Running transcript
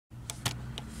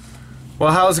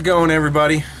Well, how's it going,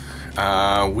 everybody?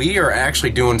 We are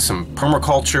actually doing some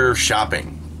permaculture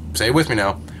shopping. Say it with me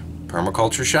now.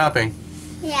 Permaculture shopping.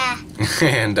 Yeah.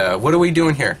 And what are we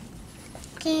doing here?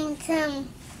 Getting some...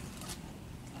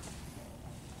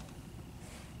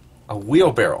 A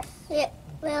wheelbarrow. Yeah,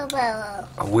 wheelbarrow.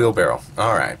 A wheelbarrow.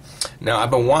 All right. Now, I've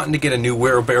been wanting to get a new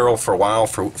wheelbarrow for a while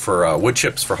for wood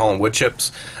chips, for hauling wood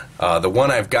chips. The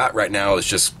one I've got right now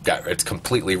is it's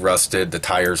completely rusted. The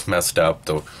tire's messed up.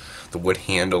 The wood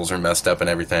handles are messed up and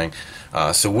everything.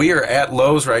 So we are at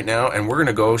Lowe's right now, and we're going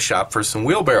to go shop for some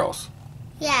wheelbarrows.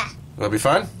 Yeah. Will that be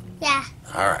fun? Yeah.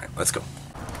 All right, let's go.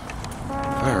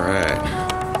 All right.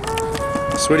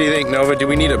 So what do you think, Nova? Do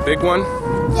we need a big one?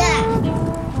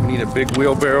 Yeah. We need a big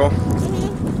wheelbarrow.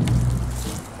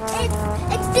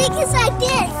 It's big as like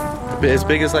this. As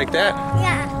big as like that?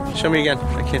 Yeah. Show me again.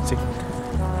 I can't see.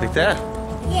 Like that?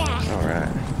 Yeah. All right.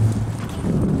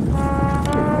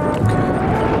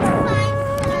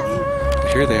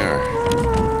 Here they are.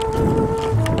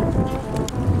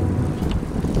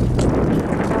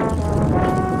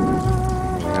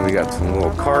 And we got some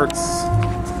little carts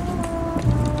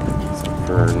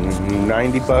for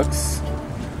 90 bucks.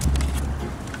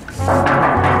 It's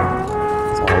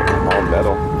all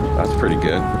metal. That's pretty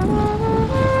good.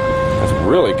 That's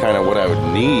really kind of what I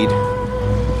would need.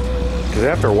 Because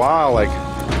after a while, like,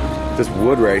 this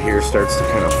wood right here starts to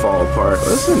kind of fall apart. Oh,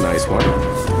 this is a nice one.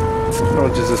 How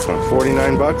much is this one?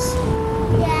 49 bucks?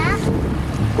 Yeah.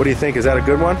 What do you think? Is that a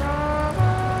good one?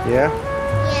 Yeah?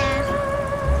 Yeah.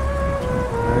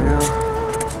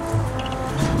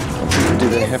 Do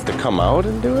they have to come out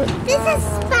and do it? This is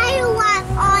spider web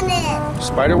on it.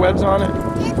 Spider webs on it?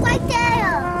 It's right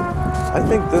there. I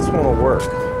think this one will work.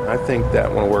 I think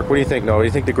that one will work. What do you think, Noah? Do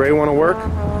you think the gray one will work?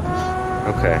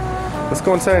 Okay. Let's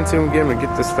go inside and see if we can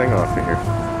get this thing off of here.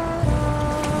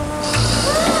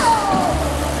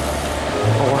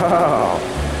 Oh, wow.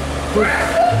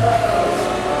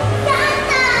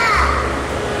 Santa!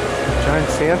 Giant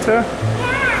Santa?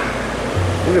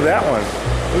 Yeah. Look at that one.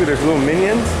 Look at there's little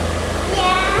minions.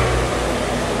 Yeah.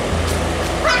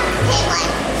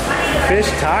 Fish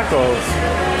tacos.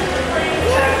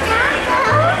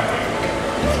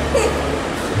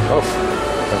 Oh,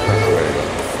 that's not the way to go.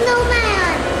 Snowman.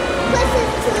 Christmas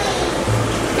tree.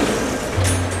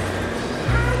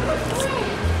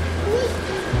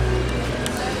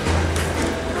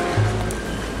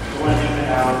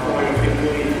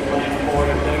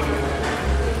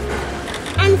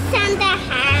 And Santa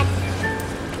hat.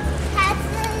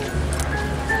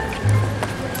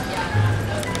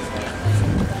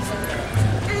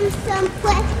 And some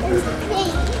Christmas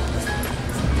tree.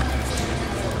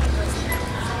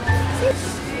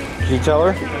 Can you tell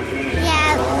her?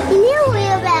 Yeah, new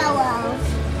wheelbarrow.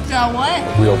 So what?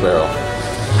 Wheelbarrow.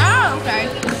 Oh, okay.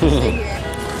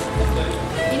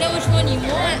 You know which one you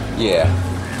want? Yeah.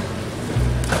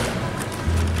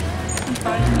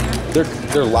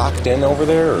 They're locked in over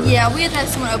there? Or? Yeah, we have to have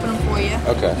someone open them for you.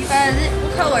 Okay. You got it?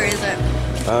 What color is it?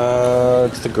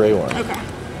 It's the gray one. Okay.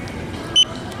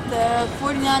 The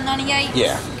 $49.98?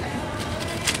 Yeah.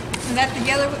 Is that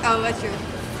together? Oh, that's yours.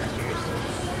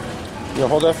 You gonna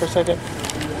hold that for a second?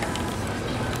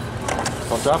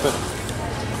 Don't drop it.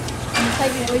 I'm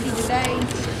taking it with you today.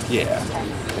 Yeah.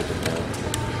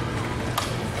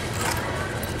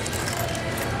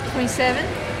 27.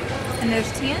 And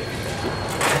there's 10.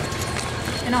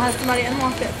 And I'll have somebody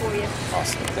unlock that for you.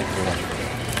 Awesome. Thank you very much.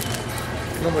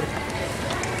 Nobody.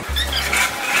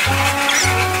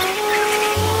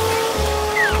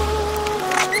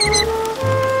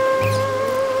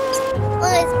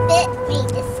 Almost bit me,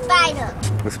 the spider.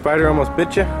 The spider almost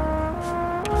bit you?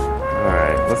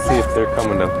 Alright, let's see if they're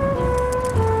coming to...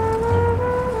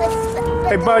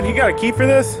 Hey bud, you got a key for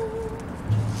this?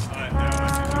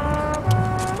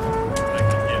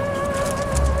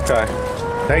 Okay,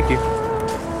 thank you.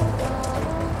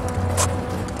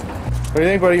 What do you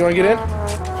think, buddy? You want to get in?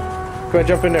 Go ahead,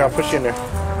 jump in there. I'll push you in there.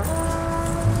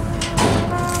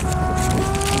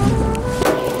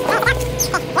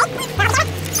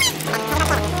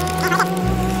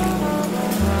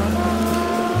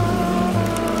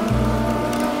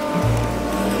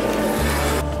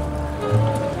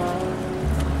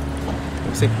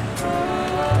 Let's see.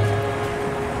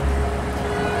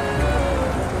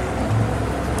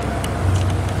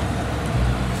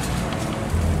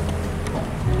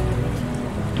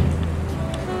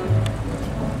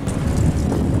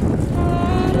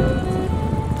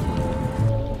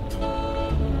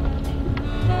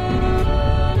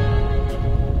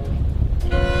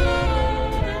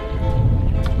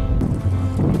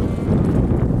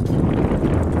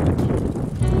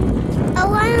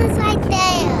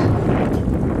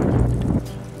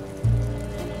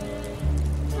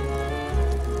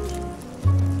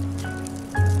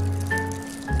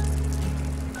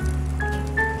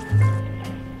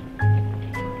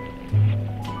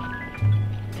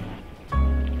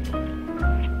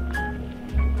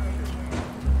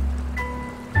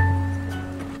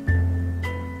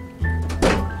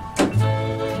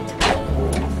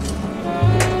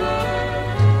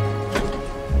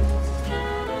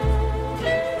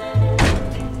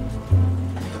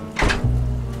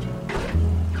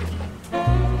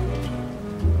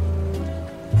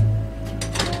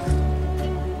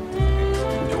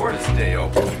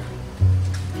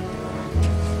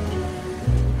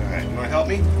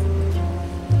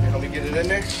 get it in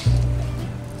there?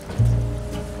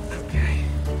 Okay.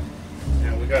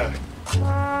 Now we gotta put it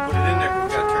in there, but we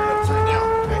gotta turn it upside down,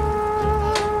 okay?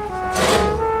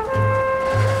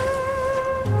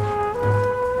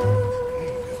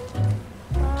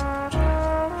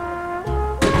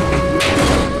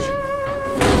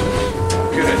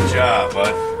 Good job,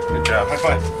 bud. Good job. High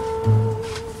five.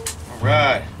 All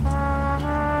right.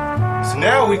 So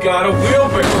now we got a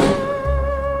wheelbarrow.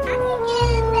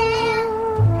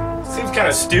 Seems kind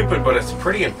of stupid, but it's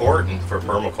pretty important for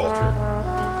permaculture.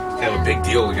 It's kind of a big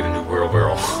deal to get a new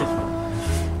wheelbarrow.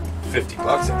 $50 anyways.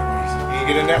 You can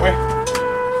get in that way?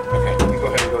 Okay, you go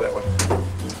ahead and go that way.